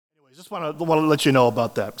just want to let you know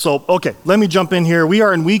about that. So, okay, let me jump in here. We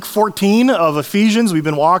are in week 14 of Ephesians. We've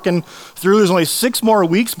been walking through. There's only 6 more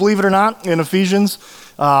weeks, believe it or not, in Ephesians.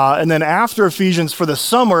 And then after Ephesians for the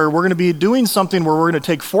summer, we're going to be doing something where we're going to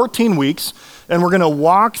take 14 weeks and we're going to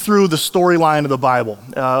walk through the storyline of the Bible.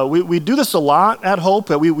 We do this a lot at Hope.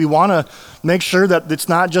 We want to make sure that it's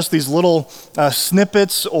not just these little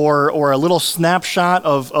snippets or a little snapshot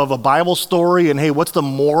of a Bible story and, hey, what's the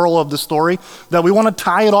moral of the story? That we want to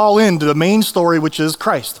tie it all into the main story, which is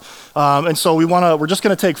Christ. And so we're just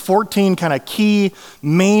going to take 14 kind of key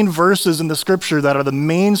main verses in the scripture that are the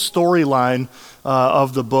main storyline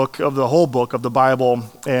of the book, of the whole book of the Bible.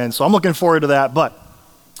 And so I'm looking forward to that, but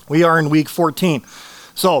we are in week 14.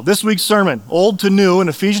 So this week's sermon, old to new, in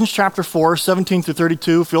Ephesians chapter 4, 17 through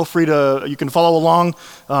 32. Feel free you can follow along.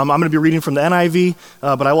 I'm going to be reading from the NIV,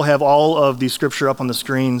 but I will have all of the scripture up on the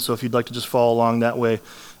screen, so if you'd like to just follow along that way.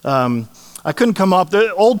 I couldn't come up,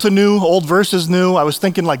 old to new, old versus new. I was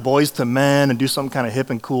thinking like Boys to Men and do something kind of hip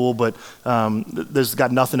and cool, but there's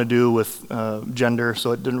got nothing to do with gender,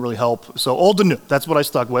 so it didn't really help. So old to new, that's what I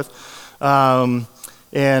stuck with. So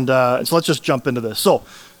let's just jump into this. So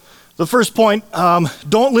the first point,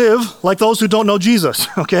 don't live like those who don't know Jesus,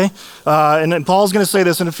 okay? And then Paul's going to say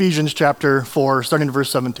this in Ephesians chapter 4, starting in verse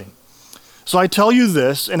 17. So I tell you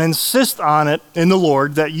this and insist on it in the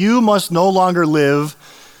Lord that you must no longer live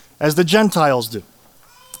as the Gentiles do.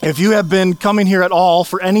 If you have been coming here at all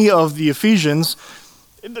for any of the Ephesians,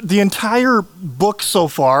 the entire book so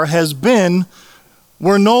far has been,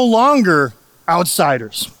 we're no longer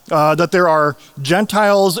outsiders, that there are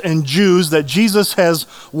Gentiles and Jews, that Jesus has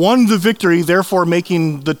won the victory, therefore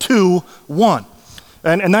making the two one.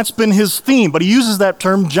 And that's been his theme, but he uses that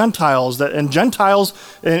term Gentiles, and Gentiles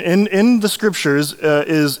in the scriptures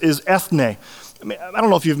is ethne. I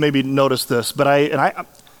don't know if you've maybe noticed this, but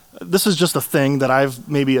this is just a thing that I've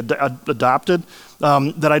maybe adopted,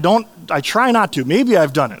 that I try not to. Maybe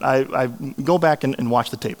I've done it. I go back and watch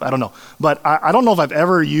the tape. I don't know. But I don't know if I've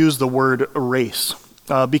ever used the word race,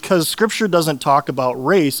 because scripture doesn't talk about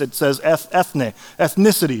race. It says ethne,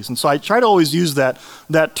 ethnicities. And so I try to always use that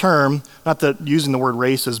term, not that using the word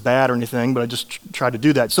race is bad or anything, but I just try to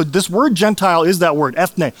do that. So this word Gentile is that word,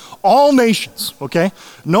 ethne, all nations, okay?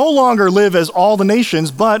 No longer live as all the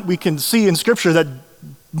nations, but we can see in scripture that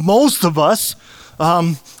most of us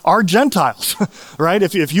are Gentiles, right?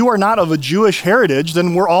 If you are not of a Jewish heritage,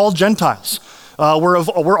 then we're all Gentiles.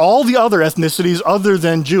 We're all the other ethnicities other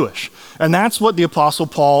than Jewish. And that's what the Apostle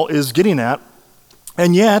Paul is getting at.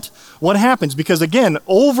 And yet, what happens? Because again,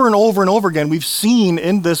 over and over and over again, we've seen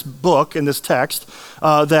in this book, in this text,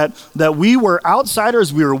 that we were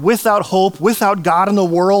outsiders, we were without hope, without God in the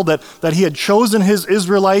world, that he had chosen his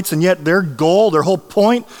Israelites, and yet their goal, their whole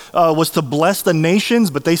point was to bless the nations,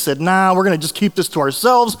 but they said, nah, we're going to just keep this to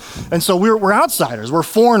ourselves. And so we're outsiders, we're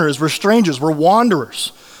foreigners, we're strangers, we're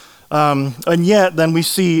wanderers. And yet, then we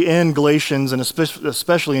see in Galatians, and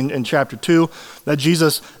especially in chapter 2, that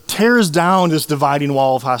Jesus tears down this dividing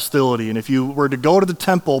wall of hostility. And if you were to go to the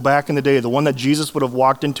temple back in the day, the one that Jesus would have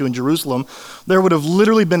walked into in Jerusalem, there would have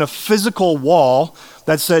literally been a physical wall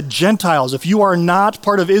that said, Gentiles, if you are not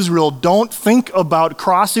part of Israel, don't think about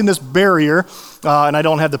crossing this barrier. And I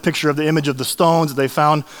don't have the picture of the image of the stones that they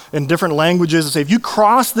found in different languages that say, if you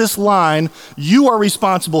cross this line, you are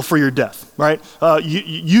responsible for your death, right?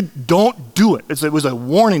 You don't do it. It was a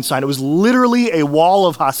warning sign. It was literally a wall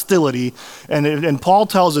of hostility. And Paul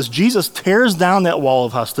tells us Jesus tears down that wall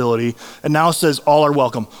of hostility and now says all are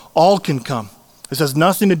welcome. All can come. This has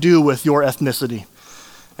nothing to do with your ethnicity.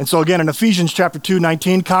 And so again, in Ephesians chapter 2,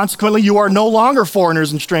 19, consequently, you are no longer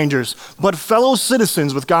foreigners and strangers, but fellow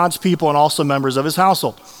citizens with God's people and also members of his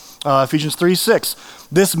household. Ephesians 3, 6.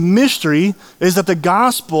 This mystery is that the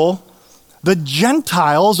gospel, the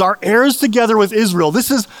Gentiles are heirs together with Israel. This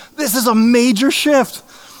is a major shift.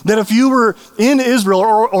 That if you were in Israel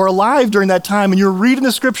or alive during that time and you're reading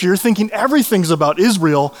the scripture, you're thinking everything's about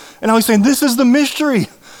Israel. And I was saying, this is the mystery.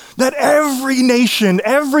 That every nation,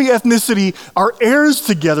 every ethnicity are heirs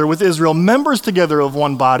together with Israel, members together of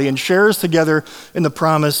one body, and shares together in the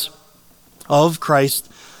promise of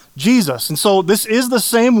Christ Jesus. And so this is the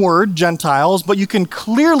same word, Gentiles, but you can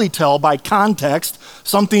clearly tell by context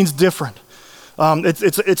something's different. It's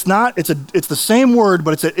the same word,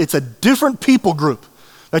 but it's a different people group.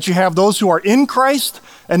 That you have those who are in Christ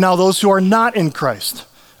and now those who are not in Christ.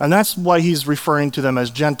 And that's why he's referring to them as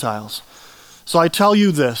Gentiles. So I tell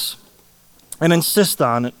you this, and insist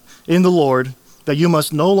on it in the Lord, that you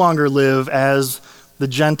must no longer live as the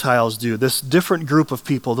Gentiles do, this different group of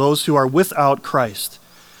people, those who are without Christ.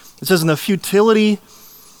 It says, in the futility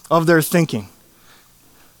of their thinking.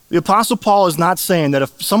 The Apostle Paul is not saying that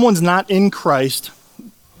if someone's not in Christ,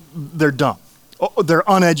 they're dumb. They're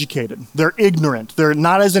uneducated. They're ignorant. They're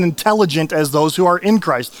not as intelligent as those who are in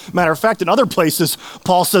Christ. Matter of fact, in other places,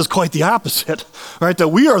 Paul says quite the opposite, right? That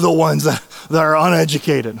we are the ones that are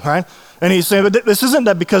uneducated, right? And he's saying, but this isn't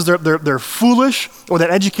that because they're foolish or that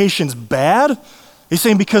education's bad. He's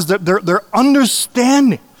saying because they're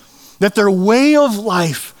understanding that their way of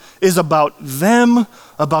life is about them,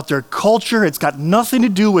 about their culture. It's got nothing to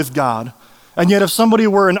do with God. And yet if somebody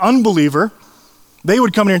were an unbeliever, they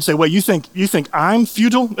would come here and say, wait, you think I'm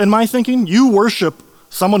futile in my thinking? You worship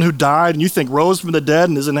someone who died and you think rose from the dead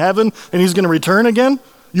and is in heaven and he's going to return again?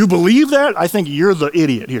 You believe that? I think you're the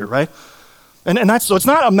idiot here, right? And that's, so it's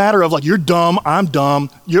not a matter of like, you're dumb, I'm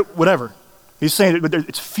dumb, you're whatever. He's saying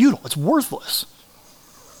it's futile, it's worthless.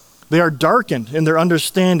 They are darkened in their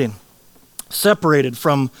understanding, separated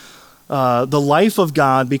from the life of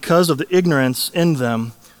God because of the ignorance in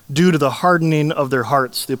them due to the hardening of their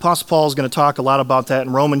hearts. The Apostle Paul is going to talk a lot about that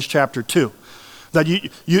in Romans chapter 2. That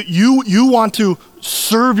you want to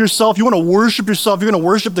serve yourself, you want to worship yourself, you're going to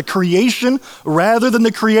worship the creation rather than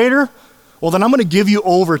the Creator, well then I'm going to give you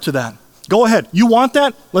over to that. Go ahead. You want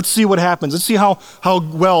that? Let's see what happens. Let's see how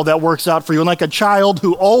well that works out for you. And like a child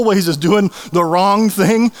who always is doing the wrong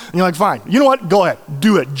thing, and you're like, fine, you know what? Go ahead,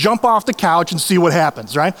 do it. Jump off the couch and see what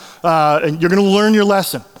happens, right? And you're going to learn your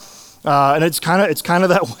lesson. And it's kind of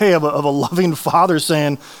that way of a loving father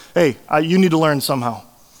saying, hey, you need to learn somehow.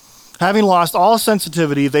 Having lost all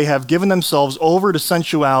sensitivity, they have given themselves over to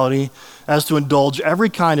sensuality as to indulge every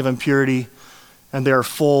kind of impurity, and they are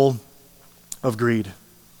full of greed.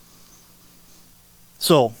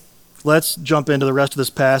 So let's jump into the rest of this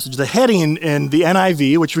passage. The heading in the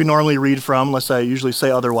NIV, which we normally read from, unless I usually say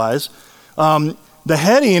otherwise, the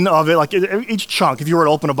heading of it, like each chunk, if you were to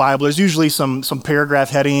open a Bible, there's usually some paragraph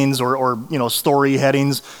headings or story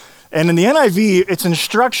headings. And in the NIV, it's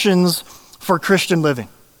instructions for Christian living.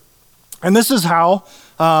 And this is how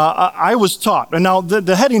I was taught. And now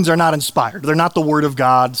the headings are not inspired. They're not the Word of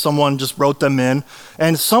God. Someone just wrote them in.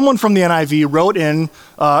 And someone from the NIV wrote in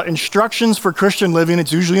instructions for Christian living.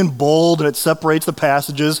 It's usually in bold and it separates the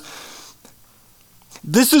passages.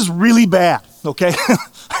 This is really bad, okay?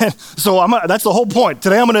 So that's the whole point.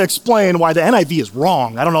 Today I'm going to explain why the NIV is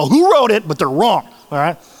wrong. I don't know who wrote it, but they're wrong, all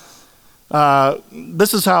right?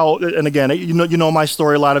 This is how, and again, you know my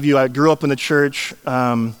story, a lot of you. I grew up in the church,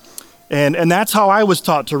 and that's how I was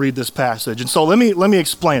taught to read this passage. And so let me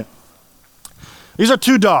explain it. These are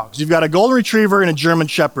two dogs. You've got a golden retriever and a German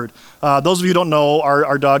shepherd. Those of you who don't know,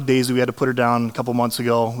 our dog Daisy, we had to put her down a couple months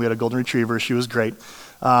ago. We had a golden retriever. She was great.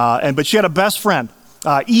 But she had a best friend,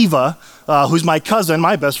 Eva, who's my cousin,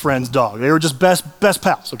 my best friend's dog. They were just best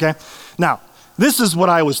pals, okay? Now, this is what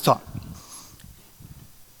I was taught.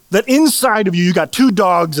 That inside of you got two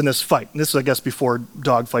dogs in this fight. And this is, I guess, before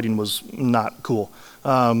dog fighting was not cool.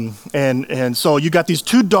 And so you got these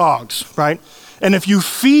two dogs, right? And if you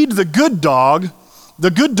feed the good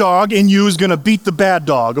dog in you is going to beat the bad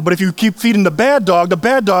dog. But if you keep feeding the bad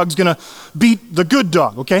dog's going to beat the good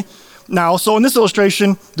dog, okay? Now, so in this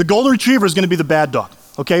illustration, the golden retriever is going to be the bad dog,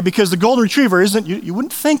 okay? Because the golden retriever isn't, you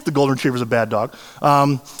wouldn't think the golden retriever is a bad dog.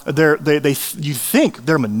 You think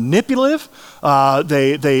they're manipulative.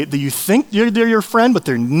 You think they're your friend, but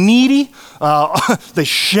they're needy. They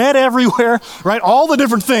shed everywhere, right? All the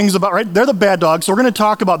different things about, right? They're the bad dog. So we're going to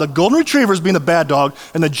talk about the golden retrievers being the bad dog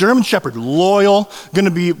and the German shepherd, loyal, going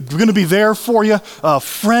to be there for you,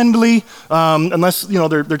 friendly, unless,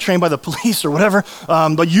 they're trained by the police or whatever,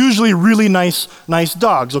 but usually really nice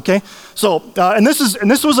dogs, okay? So, and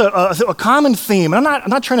this was a common theme. I'm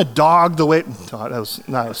not trying to dog the way,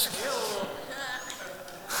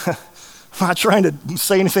 I'm not trying to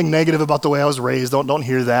say anything negative about the way I was raised. Don't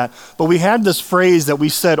hear that. But we had this phrase that we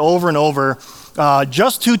said over and over,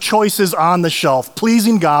 just two choices on the shelf,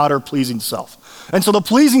 pleasing God or pleasing self. And so the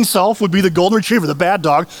pleasing self would be the golden retriever, the bad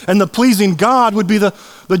dog, and the pleasing God would be the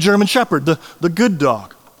German shepherd, the good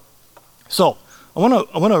dog. So I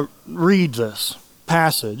want to read this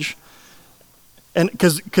passage, and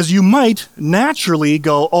because you might naturally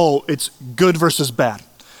go, oh, it's good versus bad.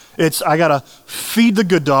 I gotta feed the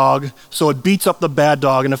good dog so it beats up the bad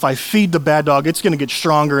dog, and if I feed the bad dog, it's gonna get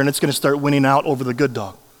stronger and it's gonna start winning out over the good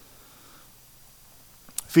dog.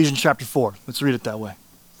 Ephesians chapter 4, let's read it that way.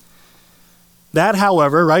 That,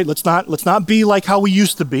 however, right, let's not be like how we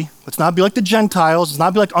used to be. Let's not be like the Gentiles, let's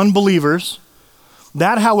not be like unbelievers.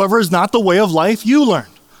 That, however, is not the way of life you learned.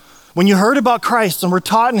 When you heard about Christ and were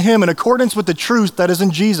taught in him in accordance with the truth that is in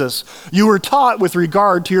Jesus, you were taught with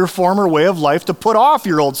regard to your former way of life to put off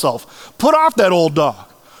your old self. Put off that old dog,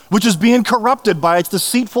 which is being corrupted by its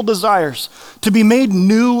deceitful desires, to be made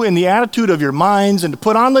new in the attitude of your minds and to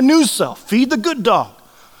put on the new self, feed the good dog,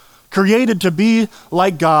 created to be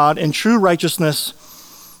like God in true righteousness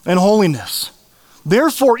and holiness.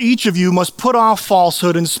 Therefore, each of you must put off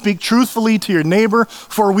falsehood and speak truthfully to your neighbor,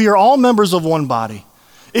 for we are all members of one body.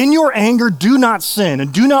 In your anger, do not sin,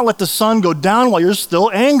 and do not let the sun go down while you're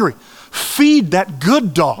still angry. Feed that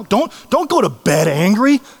good dog. Don't go to bed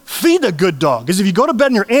angry. Feed the good dog. Because if you go to bed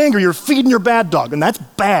and you're angry, you're feeding your bad dog, and that's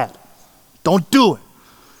bad. Don't do it.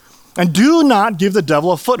 And do not give the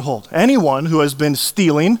devil a foothold. Anyone who has been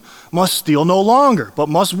stealing must steal no longer, but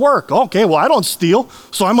must work. Okay, well, I don't steal,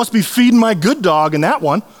 so I must be feeding my good dog in that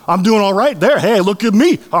one. I'm doing all right there. Hey, look at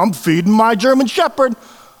me. I'm feeding my German Shepherd.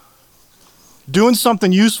 Doing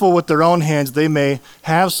something useful with their own hands, they may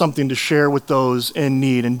have something to share with those in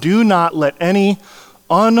need. And do not let any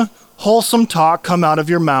unwholesome talk come out of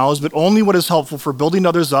your mouths, but only what is helpful for building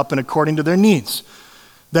others up and according to their needs,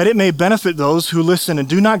 that it may benefit those who listen. And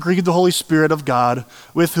do not grieve the Holy Spirit of God,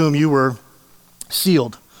 with whom you were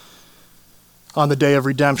sealed on the day of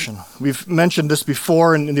redemption. We've mentioned this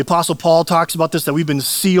before, and the Apostle Paul talks about this, that we've been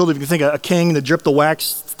sealed. If you think of a king, they drip the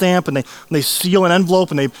wax stamp, and they seal an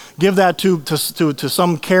envelope, and they give that to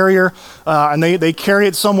some carrier, and they carry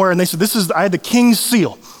it somewhere, and they say, I had the king's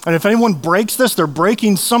seal. And if anyone breaks this, they're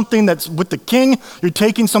breaking something that's with the king. You're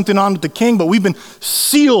taking something on with the king, but we've been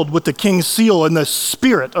sealed with the king's seal in the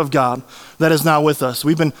Spirit of God that is now with us.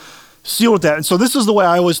 We've been sealed with that. And so this is the way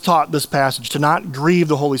I was taught this passage, to not grieve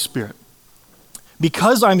the Holy Spirit.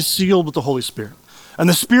 Because I'm sealed with the Holy Spirit, and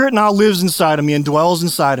the Spirit now lives inside of me and dwells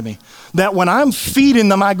inside of me, that when I'm feeding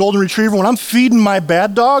my golden retriever, when I'm feeding my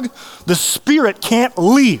bad dog, the Spirit can't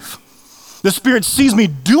leave. The Spirit sees me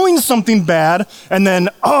doing something bad, and then,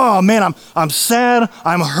 oh man, I'm sad,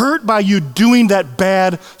 I'm hurt by you doing that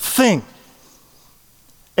bad thing.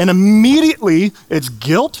 And immediately it's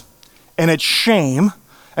guilt and it's shame,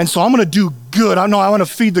 and so I'm gonna do good. I want to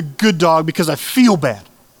feed the good dog because I feel bad.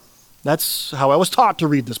 That's how I was taught to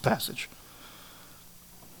read this passage.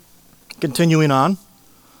 Continuing on.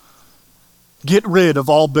 Get rid of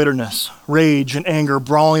all bitterness, rage, and anger,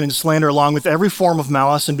 brawling and slander, along with every form of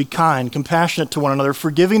malice, and be kind, compassionate to one another,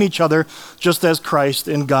 forgiving each other, just as Christ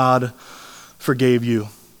in God forgave you.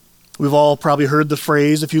 We've all probably heard the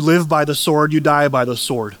phrase, if you live by the sword, you die by the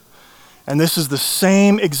sword. And this is the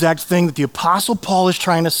same exact thing that the Apostle Paul is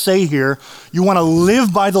trying to say here. You want to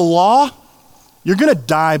live by the law? You're going to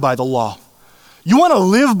die by the law. You want to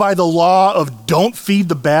live by the law of don't feed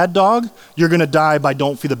the bad dog? You're going to die by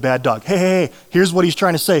don't feed the bad dog. Hey, here's what he's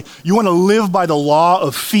trying to say. You want to live by the law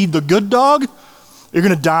of feed the good dog? You're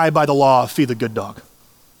going to die by the law of feed the good dog.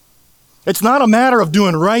 It's not a matter of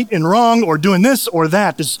doing right and wrong or doing this or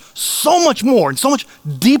that. There's so much more and so much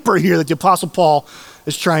deeper here that the Apostle Paul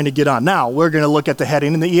is trying to get on. Now, we're going to look at the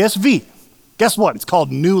heading in the ESV. Guess what? It's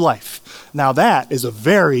called New Life. Now that is a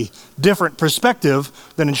very different perspective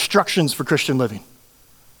than instructions for Christian living.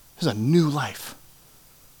 There's a new life.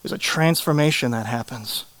 There's a transformation that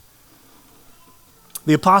happens.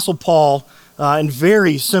 The Apostle Paul, in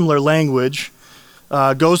very similar language,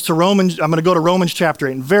 goes to Romans. I'm going to go to Romans chapter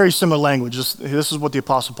 8 in very similar language. This is what the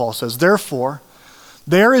Apostle Paul says. Therefore,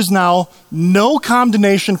 there is now no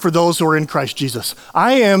condemnation for those who are in Christ Jesus.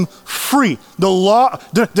 I am free. The law,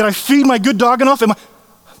 did I feed my good dog enough?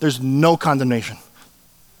 There's no condemnation.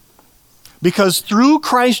 Because through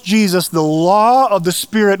Christ Jesus, the law of the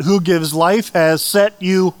Spirit who gives life has set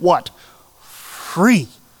you what? Free.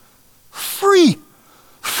 Free.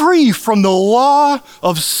 Free from the law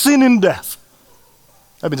of sin and death.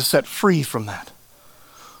 I've been set free from that.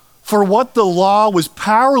 For what the law was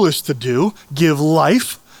powerless to do, give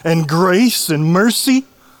life and grace and mercy,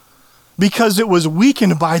 because it was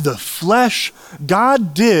weakened by the flesh,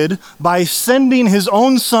 God did by sending his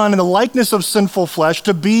own Son in the likeness of sinful flesh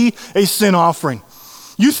to be a sin offering.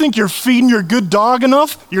 You think you're feeding your good dog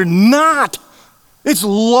enough? You're not. It's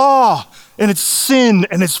law and it's sin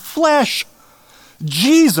and it's flesh.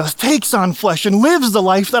 Jesus takes on flesh and lives the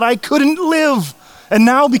life that I couldn't live. And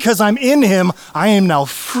now because I'm in him, I am now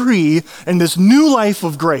free in this new life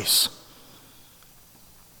of grace.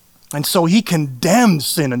 And so he condemned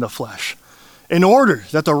sin in the flesh in order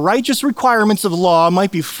that the righteous requirements of law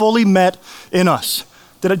might be fully met in us.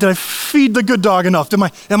 Did I feed the good dog enough? Am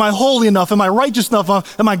I holy enough? Am I righteous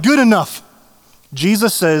enough? Am I good enough?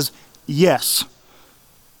 Jesus says, yes.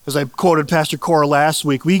 As I quoted Pastor Cora last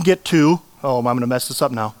week, we get to, I'm going to mess this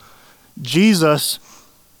up now. Jesus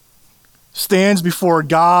stands before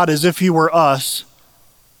God as if he were us.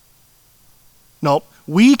 Nope.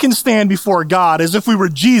 We can stand before God as if we were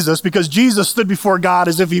Jesus because Jesus stood before God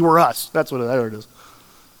as if he were us. There it is.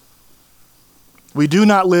 We do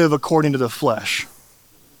not live according to the flesh,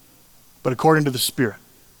 but according to the Spirit.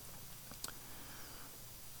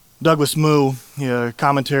 Douglas Moo,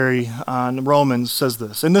 commentary on Romans, says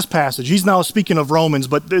this. In this passage, he's now speaking of Romans,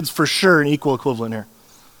 but it's for sure an equal equivalent here.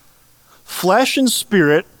 Flesh and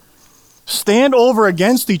spirit stand over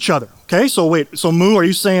against each other. Okay, so wait, so Moo, are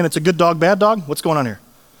you saying it's a good dog, bad dog? What's going on here?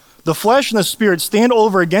 The flesh and the spirit stand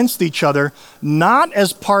over against each other, not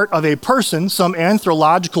as part of a person, some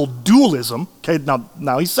anthropological dualism. Okay,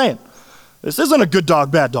 now he's saying, this isn't a good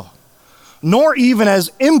dog, bad dog. Nor even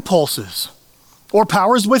as impulses or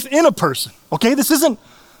powers within a person. Okay, this isn't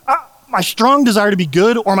my strong desire to be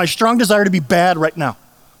good or my strong desire to be bad right now.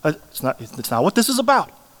 It's not what this is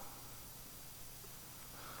about.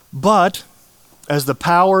 But as the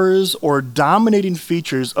powers or dominating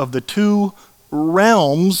features of the two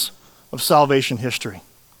realms of salvation history.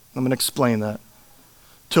 I'm going to explain that.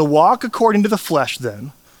 To walk according to the flesh,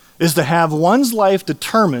 then, is to have one's life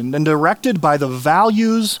determined and directed by the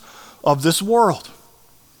values of this world,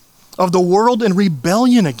 of the world in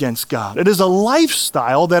rebellion against God. It is a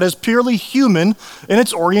lifestyle that is purely human in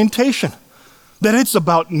its orientation, that it's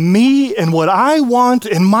about me and what I want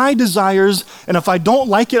and my desires, and if I don't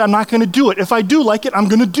like it, I'm not going to do it. If I do like it, I'm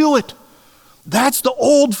going to do it. That's the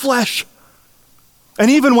old flesh. And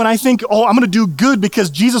even when I think, I'm going to do good because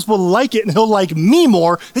Jesus will like it and he'll like me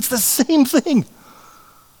more, it's the same thing.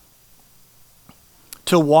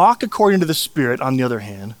 To walk according to the Spirit, on the other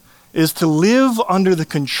hand, is to live under the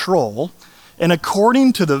control and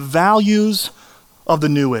according to the values of the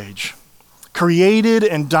new age, created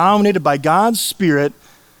and dominated by God's Spirit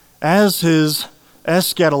as his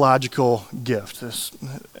eschatological gift.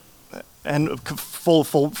 And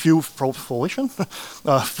fruition?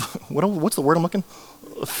 What's the word I'm looking?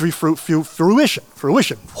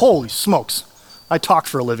 Fruition. Holy smokes. I talk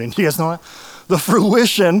for a living. Do you guys know that? The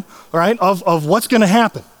fruition, right, of what's going to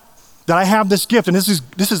happen. That I have this gift, and this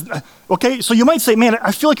is okay. So you might say, man,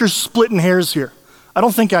 I feel like you're splitting hairs here. I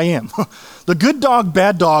don't think I am. The good dog,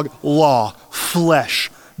 bad dog, law,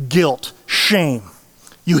 flesh, guilt, shame.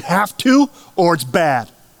 You have to, or it's bad.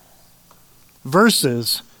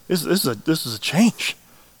 Versus, this is a change.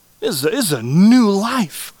 This is a new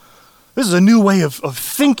life. This is a new way of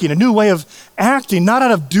thinking, a new way of acting, not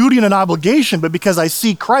out of duty and an obligation, but because I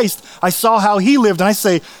see Christ, I saw how he lived, and I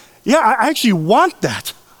say, yeah, I actually want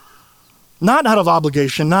that. Not out of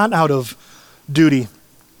obligation, not out of duty.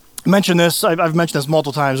 I mentioned this, I've mentioned this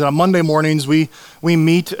multiple times. On Monday mornings, we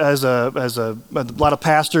meet as a lot of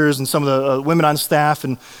pastors and some of the women on staff,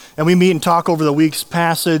 and we meet and talk over the week's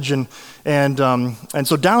passage. And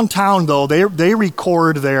so downtown, though, they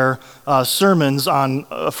record their sermons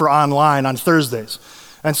for online on Thursdays.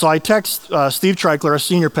 And so I text Steve Treichler, our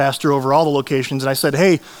senior pastor over all the locations, and I said,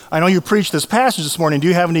 hey, I know you preached this passage this morning. Do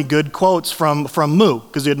you have any good quotes from Moo?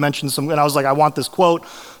 Because he had mentioned some, and I was like, I want this quote.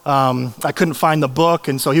 I couldn't find the book,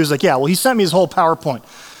 and so he was like, yeah, well, he sent me his whole PowerPoint.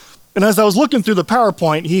 And as I was looking through the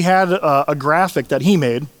PowerPoint, he had a graphic that he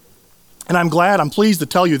made, and I'm pleased to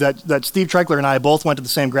tell you that Steve Treichler and I both went to the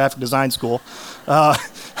same graphic design school.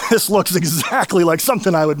 This looks exactly like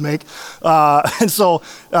something I would make. And so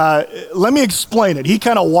let me explain it. He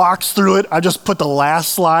kind of walks through it. I just put the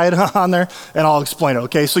last slide on there, and I'll explain it.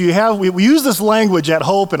 Okay, so we use this language at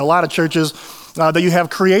Hope in a lot of churches that you have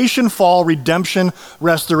creation, fall, redemption,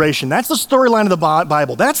 restoration. That's the storyline of the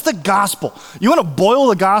Bible. That's the gospel. You want to boil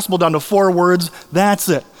the gospel down to 4 words? That's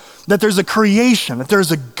it. That there's a creation, that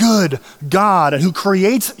there's a good God who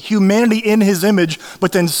creates humanity in his image,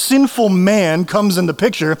 but then sinful man comes in the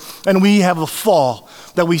picture and we have a fall,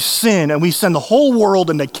 that we sin and we send the whole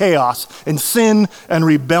world into chaos and sin and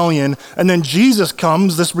rebellion. And then Jesus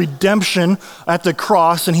comes, this redemption at the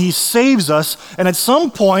cross, and he saves us. And at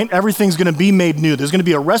some point, everything's going to be made new. There's going to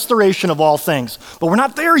be a restoration of all things, but we're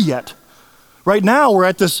not there yet. Right now, we're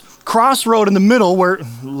at this crossroad in the middle where,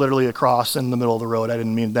 literally a cross in the middle of the road, I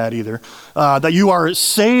didn't mean that either, that you are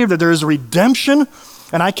saved, that there is a redemption,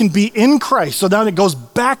 and I can be in Christ. So then it goes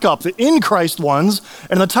back up, the in Christ ones,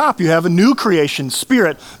 and at the top you have a new creation,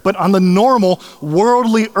 spirit, but on the normal,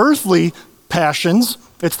 worldly, earthly passions,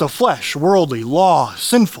 it's the flesh, worldly, law,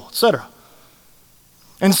 sinful, etc.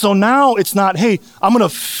 And so now it's not, hey, I'm going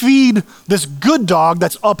to feed this good dog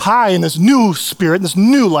that's up high in this new spirit, this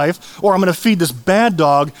new life, or I'm going to feed this bad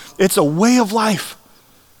dog. It's a way of life.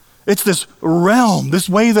 It's this realm, this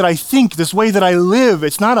way that I think, this way that I live.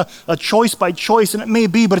 It's not a choice by choice, and it may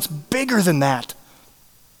be, but it's bigger than that.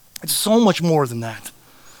 It's so much more than that.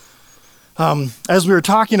 As we were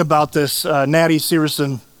talking about this, Natty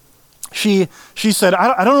Severson she said,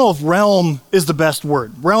 I don't know if realm is the best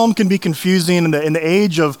word. Realm can be confusing in the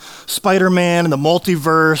age of Spider-Man and the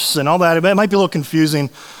multiverse and all that. It might be a little confusing,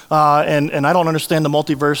 and I don't understand the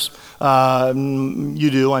multiverse. You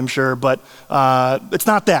do, I'm sure, but it's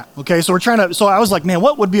not that. Okay, so so I was like, man,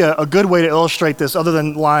 what would be a good way to illustrate this other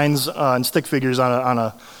than lines and stick figures on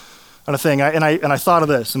a thing? And I thought of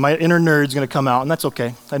this, and my inner nerd's going to come out, and that's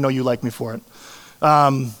okay. I know you like me for it.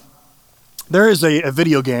 There is a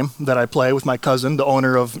video game that I play with my cousin, the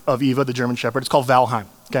owner of Eva, the German Shepherd. It's called Valheim,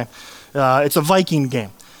 okay? It's a Viking game.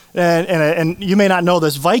 And you may not know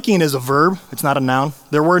this, Viking is a verb, it's not a noun.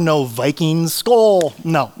 There were no Vikings, skull.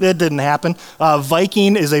 No, it didn't happen.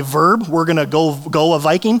 Viking is a verb. We're gonna go a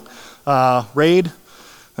Viking, raid,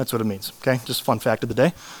 that's what it means, okay? Just a fun fact of the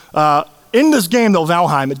day. In this game, though,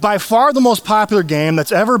 Valheim, it's by far the most popular game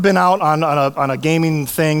that's ever been out on a gaming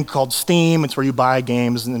thing called Steam. It's where you buy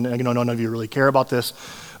games, and none of you really care about this.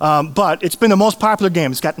 But it's been the most popular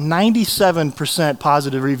game. It's got 97%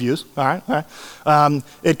 positive reviews. All right.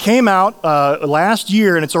 It came out last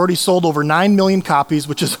year, and it's already sold over 9 million copies,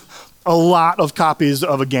 which is a lot of copies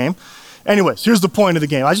of a game. Anyways, here's the point of the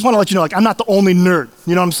game. I just want to let you know, I'm not the only nerd.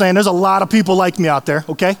 You know what I'm saying? There's a lot of people like me out there,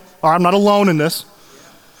 okay? All right, I'm not alone in this.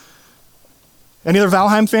 Any other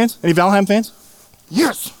Valheim fans? Any Valheim fans?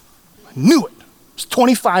 Yes, I knew it. There's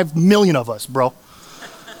 25 million of us, bro.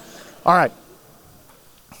 All right.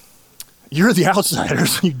 You're the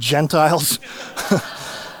outsiders, you Gentiles.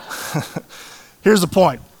 Here's the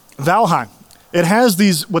point. Valheim, it has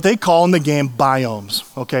these, what they call in the game,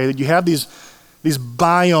 biomes, okay? You have these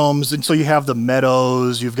biomes, and so you have the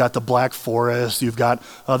meadows, you've got the black forest, you've got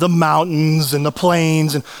the mountains and the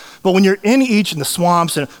plains, but when you're in each, and the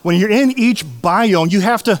swamps, and when you're in each biome, you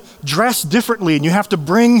have to dress differently, and you have to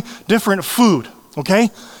bring different food,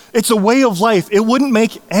 okay? It's a way of life. It wouldn't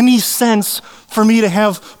make any sense for me to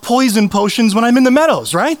have poison potions when I'm in the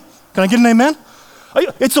meadows, right? Can I get an amen?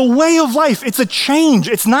 It's a way of life. It's a change.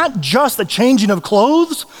 It's not just a changing of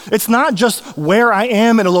clothes. It's not just where I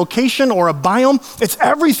am in a location or a biome. It's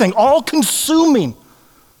everything, all consuming.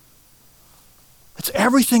 It's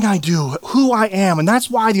everything I do, who I am. And that's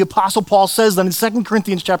why the Apostle Paul says that in 2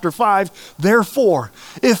 Corinthians chapter 5, therefore,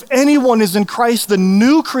 if anyone is in Christ, the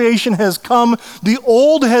new creation has come, the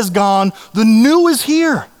old has gone, the new is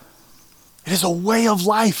here. It is a way of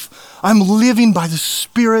life. I'm living by the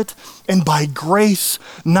Spirit and by grace,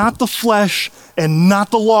 not the flesh and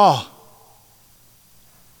not the law.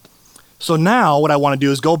 So now what I want to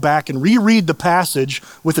do is go back and reread the passage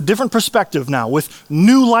with a different perspective now, with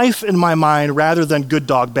new life in my mind rather than good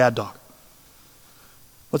dog, bad dog.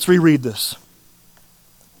 Let's reread this.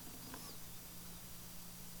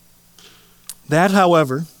 That,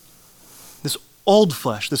 however, this old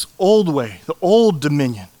flesh, this old way, the old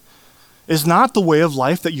dominion, is not the way of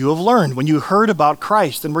life that you have learned when you heard about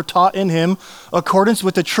Christ and were taught in him accordance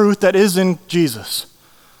with the truth that is in Jesus.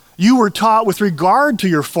 You were taught with regard to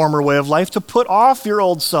your former way of life to put off your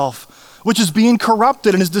old self, which is being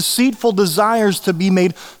corrupted and his deceitful desires to be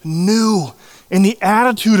made new in the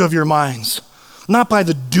attitude of your minds, not by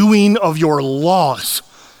the doing of your laws.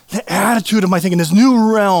 The attitude of my thinking, this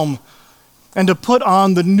new realm, and to put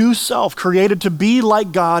on the new self created to be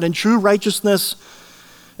like God in true righteousness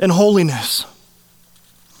and holiness.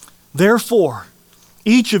 Therefore,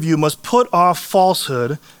 each of you must put off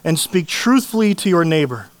falsehood and speak truthfully to your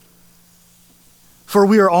neighbor. For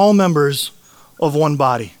we are all members of one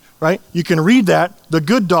body, right? You can read that. The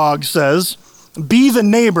good dog says, be the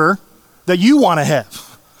neighbor that you want to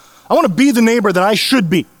have. I want to be the neighbor that I should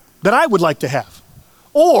be, that I would like to have.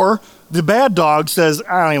 Or the bad dog says,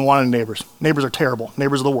 I don't even want any neighbors. Neighbors are terrible.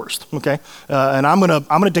 Neighbors are the worst, okay? And I'm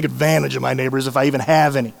gonna take advantage of my neighbors if I even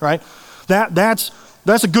have any, right? That's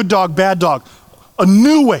a good dog, bad dog. A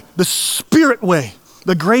new way, the Spirit way,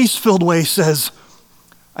 the grace-filled way says,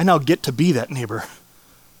 I now get to be that neighbor.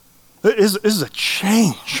 This is a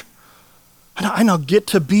change. I now get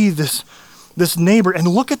to be this neighbor, and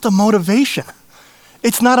look at the motivation.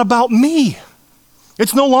 It's not about me.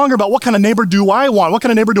 It's no longer about what kind of neighbor do I want? What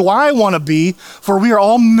kind of neighbor do I want to be? For we are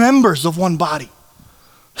all members of one body.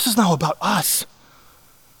 This is now about us,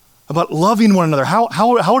 about loving one another.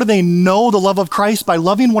 How do they know the love of Christ? By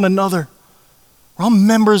loving one another. We're all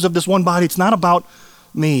members of this one body. It's not about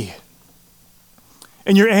me.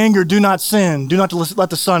 In your anger, do not sin. Do not let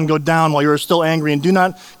the sun go down while you are still angry, and do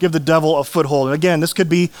not give the devil a foothold. And again, this could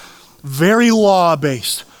be very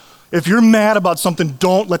law-based. If you're mad about something,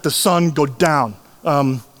 don't let the sun go down.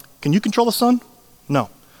 Can you control the sun? No.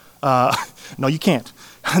 No, you can't.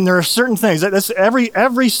 And there are certain things that's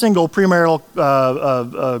every single premarital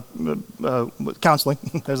counseling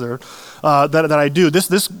that I do.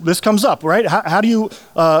 This comes up, right? How do you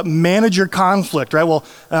manage your conflict, right? Well,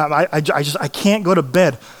 I can't go to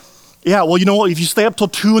bed. Yeah, well, you know what? If you stay up till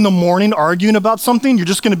 2 a.m. arguing about something, you're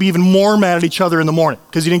just going to be even more mad at each other in the morning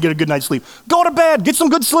because you didn't get a good night's sleep. Go to bed, get some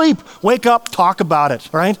good sleep, wake up, talk about it,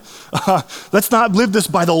 right? Let's not live this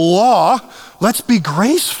by the law. Let's be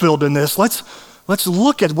grace-filled in this. Let's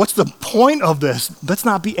look at what's the point of this. Let's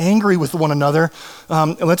not be angry with one another.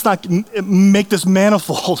 And let's not make this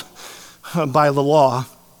manifold by the law.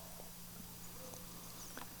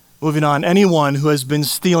 Moving on, anyone who has been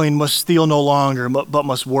stealing must steal no longer, but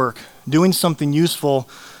must work, doing something useful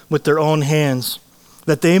with their own hands,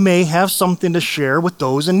 that they may have something to share with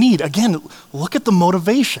those in need. Again, look at the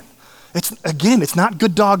motivation. It's not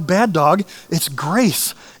good dog, bad dog. It's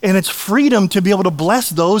grace, and it's freedom to be able to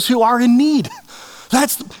bless those who are in need.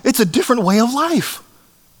 It's a different way of life,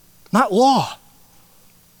 not law.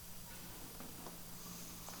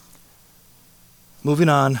 Moving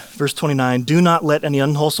on, verse 29, do not let any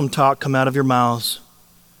unwholesome talk come out of your mouths,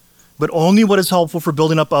 but only what is helpful for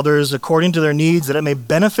building up others according to their needs, that it may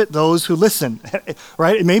benefit those who listen.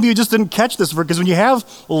 Right? Maybe you just didn't catch this, because when you have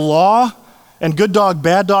law and good dog,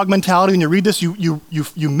 bad dog mentality, when you read this,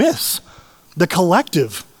 you miss the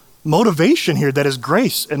collective motivation here that is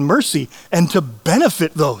grace and mercy and to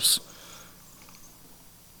benefit those.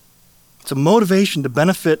 It's a motivation to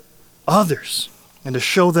benefit others and to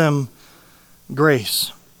show them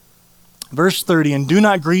grace. Verse 30, and do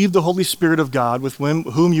not grieve the Holy Spirit of God with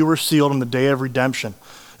whom you were sealed on the day of redemption.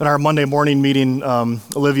 In our Monday morning meeting,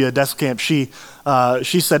 Olivia Deskamp,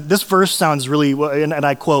 she said, this verse sounds really, and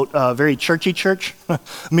I quote, very churchy church.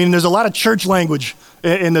 Meaning there's a lot of church language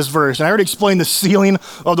in this verse. And I already explained the sealing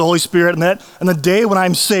of the Holy Spirit, and the day when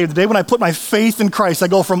I'm saved, the day when I put my faith in Christ, I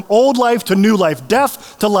go from old life to new life,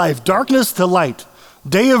 death to life, darkness to light.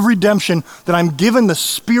 Day of redemption, that I'm given the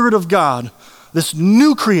Spirit of God, this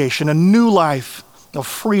new creation, a new life of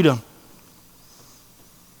freedom.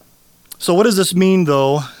 So what does this mean,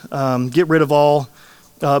 though? Get rid of all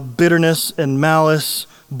bitterness and malice,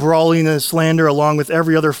 brawling and slander, along with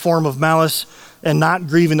every other form of malice, and not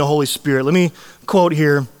grieving the Holy Spirit. Let me quote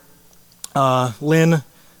here Lynn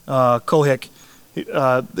Cohick.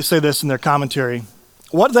 They say this in their commentary.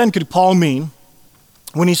 What then could Paul mean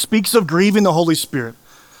when he speaks of grieving the Holy Spirit?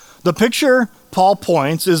 The picture Paul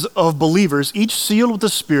points is of believers, each sealed with the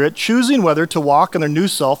Spirit, choosing whether to walk in their new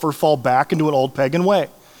self or fall back into an old pagan way.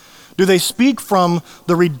 Do they speak from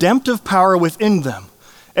the redemptive power within them,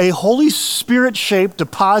 a Holy Spirit-shaped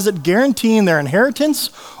deposit guaranteeing their inheritance,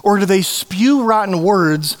 or do they spew rotten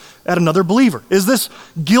words at another believer? Is this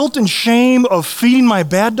guilt and shame of feeding my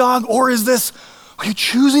bad dog, or are you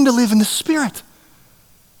choosing to live in the Spirit?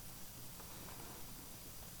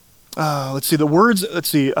 Or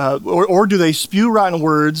do they spew rotten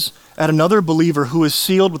words at another believer who is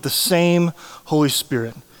sealed with the same Holy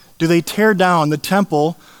Spirit? Do they tear down the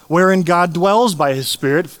temple wherein God dwells by his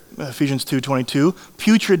Spirit? Ephesians 2:22.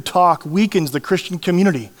 Putrid talk weakens the Christian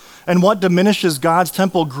community, and what diminishes God's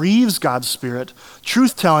temple grieves God's Spirit.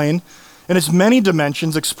 Truth-telling in its many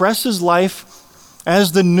dimensions expresses life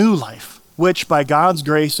as the new life, which by God's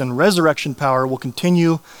grace and resurrection power will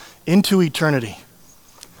continue into eternity.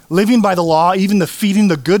 Living by the law, even the feeding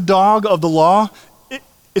the good dog of the law,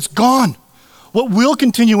 it's gone. What will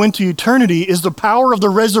continue into eternity is the power of the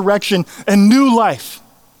resurrection and new life.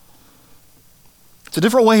 It's a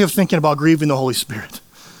different way of thinking about grieving the Holy Spirit.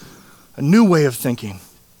 A new way of thinking.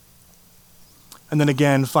 And then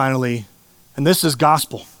again, finally, and this is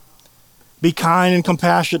gospel. Be kind and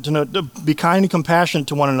compassionate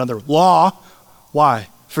to one another. Law, why?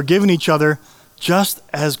 Forgiving each other just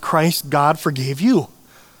as Christ God forgave you.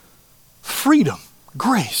 Freedom,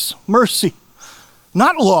 grace, mercy,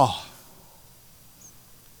 not law.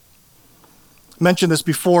 Mentioned this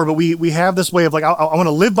before, but we have this way of I want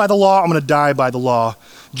to live by the law, I'm going to die by the law.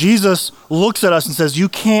 Jesus looks at us and says, you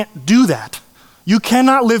can't do that. You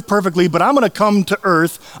cannot live perfectly, but I'm going to come to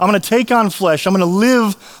earth, I'm going to take on flesh, I'm going to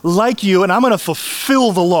live like you, and I'm going to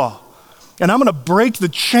fulfill the law. And I'm going to break the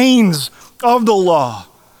chains of the law.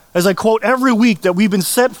 As I quote every week, that we've been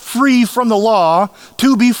set free from the law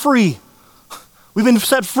to be free. We've been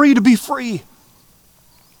set free to be free.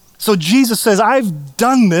 So Jesus says, I've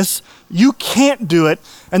done this. You can't do it.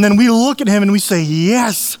 And then we look at him and we say,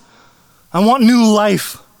 yes, I want new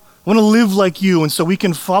life. I want to live like you. And so we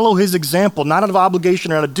can follow his example, not out of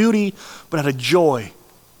obligation or out of duty, but out of joy.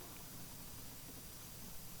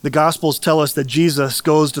 The Gospels tell us that Jesus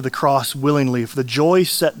goes to the cross willingly. For the joy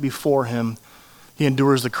set before him, he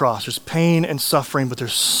endures the cross. There's pain and suffering, but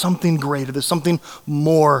there's something greater. There's something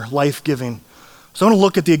more life-giving. So I want to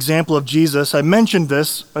look at the example of Jesus. I mentioned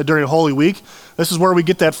this during Holy Week. This is where we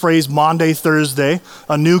get that phrase, Maundy Thursday,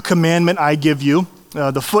 a new commandment I give you,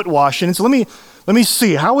 the foot washing. So let me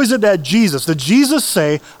see, how is it that did Jesus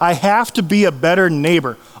say, I have to be a better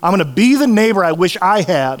neighbor? I'm going to be the neighbor I wish I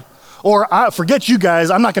had. Or forget you guys,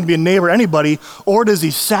 I'm not going to be a neighbor to anybody. Or does he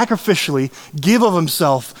sacrificially give of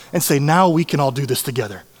himself and say, now we can all do this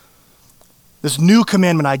together? This new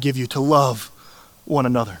commandment I give you, to love one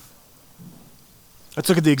another. Let's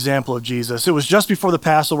look at the example of Jesus. It was just before the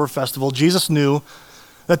Passover festival. Jesus knew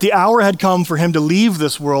that the hour had come for him to leave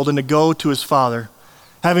this world and to go to his Father.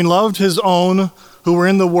 Having loved his own who were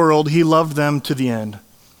in the world, he loved them to the end.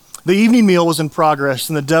 The evening meal was in progress,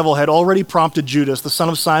 and the devil had already prompted Judas, the son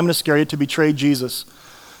of Simon Iscariot, to betray Jesus.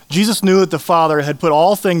 Jesus knew that the Father had put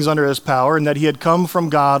all things under his power and that he had come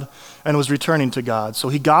from God and was returning to God. So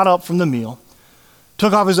he got up from the meal,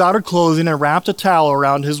 took off his outer clothing and wrapped a towel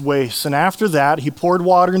around his waist. And after that, he poured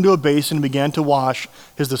water into a basin and began to wash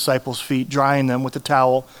his disciples' feet, drying them with the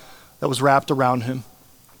towel that was wrapped around him.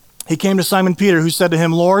 He came to Simon Peter, who said to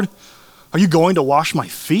him, Lord, are you going to wash my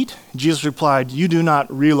feet? Jesus replied, you do not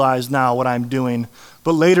realize now what I'm doing,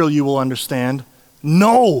 but later you will understand.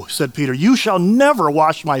 No, said Peter, you shall never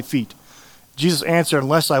wash my feet. Jesus answered,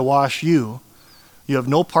 unless I wash you, you have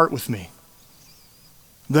no part with me.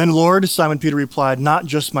 Then, Lord, Simon Peter replied, not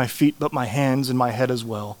just my feet, but my hands and my head as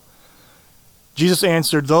well. Jesus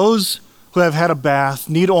answered, those who have had a bath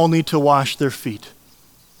need only to wash their feet.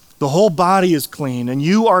 The whole body is clean, and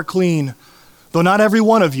you are clean, though not every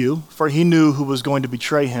one of you, for he knew who was going to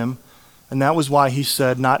betray him, and that was why he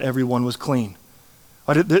said not everyone was clean.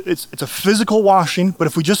 It's a physical washing, but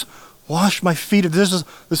if we just wash my feet, if this is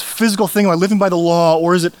this physical thing, am I living by the law,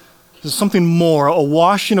 or is it something more, a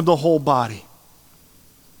washing of the whole body?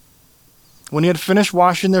 When he had finished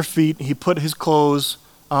washing their feet, he put his clothes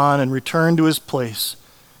on and returned to his place.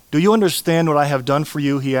 Do you understand what I have done for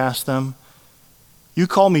you? He asked them. You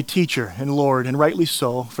call me teacher and Lord, and rightly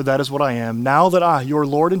so, for that is what I am. Now that I, your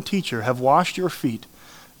Lord and teacher, have washed your feet,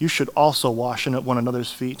 you should also wash one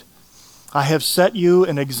another's feet. I have set you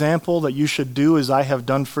an example that you should do as I have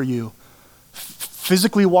done for you.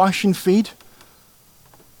 Physically washing feet,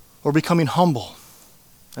 or becoming humble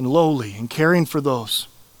and lowly and caring for those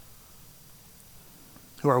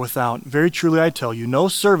who are without. Very truly I tell you, no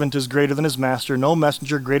servant is greater than his master, no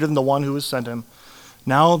messenger greater than the one who has sent him.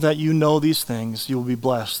 Now that you know these things, you will be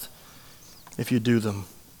blessed if you do them.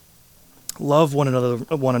 Love one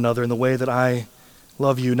another in the way that I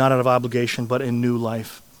love you, not out of obligation, but in new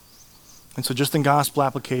life. And so just in gospel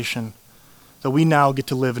application, that we now get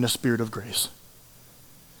to live in a spirit of grace.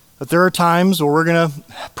 That there are times where we're going to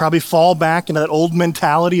probably fall back into that old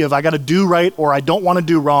mentality of I got to do right or I don't want to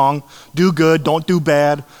do wrong, do good, don't do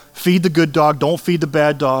bad, feed the good dog, don't feed the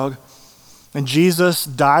bad dog. And Jesus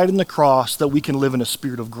died on the cross that we can live in a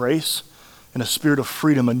spirit of grace, in a spirit of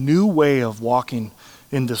freedom, a new way of walking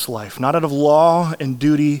in this life. Not out of law and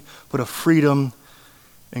duty, but of freedom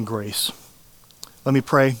and grace. Let me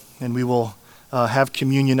pray, and we will have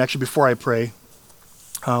communion. Actually, before I pray,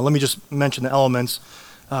 let me just mention the elements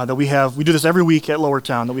that we have. We do this every week at Lower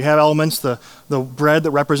Town, that we have elements, the bread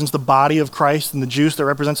that represents the body of Christ and the juice that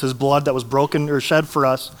represents his blood that was broken or shed for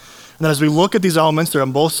us. And then as we look at these elements, they're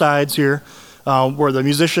on both sides here, where the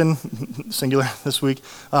musician, singular this week,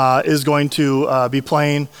 is going to be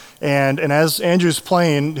playing. And as Andrew's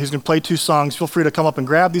playing, he's going to play 2 songs. Feel free to come up and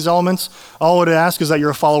grab these elements. All I would ask is that you're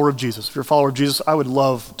a follower of Jesus. If you're a follower of Jesus, I would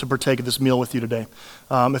love to partake of this meal with you today.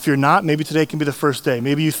 If you're not, maybe today can be the first day.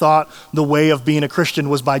 Maybe you thought the way of being a Christian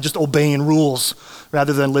was by just obeying rules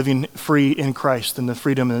rather than living free in Christ and the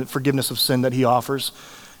freedom and forgiveness of sin that he offers.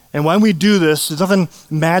 And when we do this, there's nothing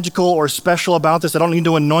magical or special about this. I don't need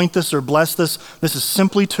to anoint this or bless this. This is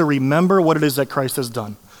simply to remember what it is that Christ has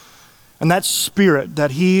done. And that spirit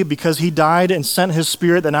that he, because he died and sent his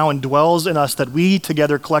spirit that now indwells in us, that we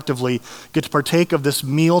together collectively get to partake of this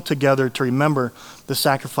meal together to remember the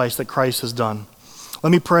sacrifice that Christ has done. Let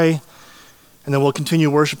me pray, and then we'll continue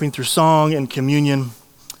worshiping through song and communion,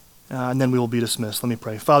 and then we will be dismissed. Let me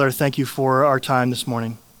pray. Father, thank you for our time this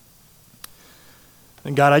morning.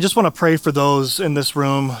 And God, I just want to pray for those in this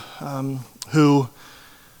room who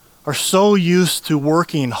are so used to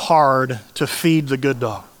working hard to feed the good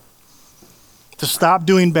dog, to stop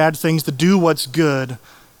doing bad things, to do what's good,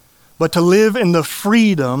 but to live in the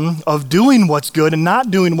freedom of doing what's good and not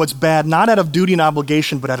doing what's bad, not out of duty and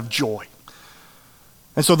obligation, but out of joy.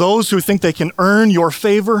 And so those who think they can earn your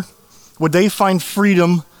favor, would they find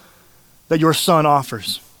freedom that your Son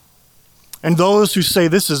offers? And those who say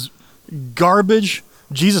this is garbage.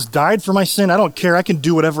 Jesus died for my sin. I don't care. I can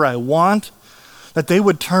do whatever I want. That they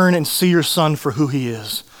would turn and see your son for who he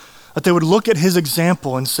is. That they would look at his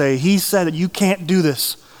example and say, he said that you can't do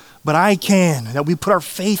this, but I can. That we put our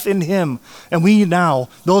faith in him. And we now,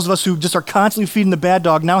 those of us who just are constantly feeding the bad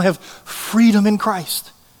dog, now have freedom in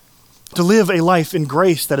Christ to live a life in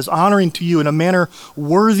grace that is honoring to you in a manner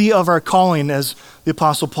worthy of our calling, as the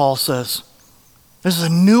Apostle Paul says. This is a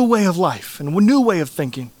new way of life and a new way of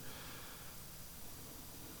thinking.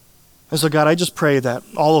 And so God, I just pray that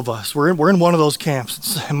all of us, we're in one of those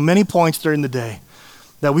camps at many points during the day,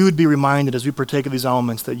 that we would be reminded as we partake of these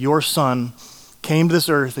elements that your son came to this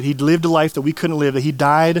earth, that he lived a life that we couldn't live, that he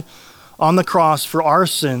died on the cross for our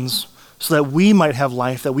sins so that we might have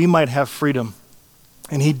life, that we might have freedom.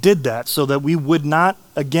 And he did that so that we would not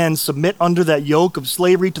again submit under that yoke of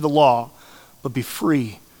slavery to the law, but be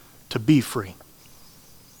free to be free.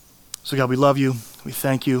 So God, we love you. We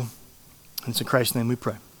thank you. And it's in Christ's name we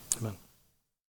pray.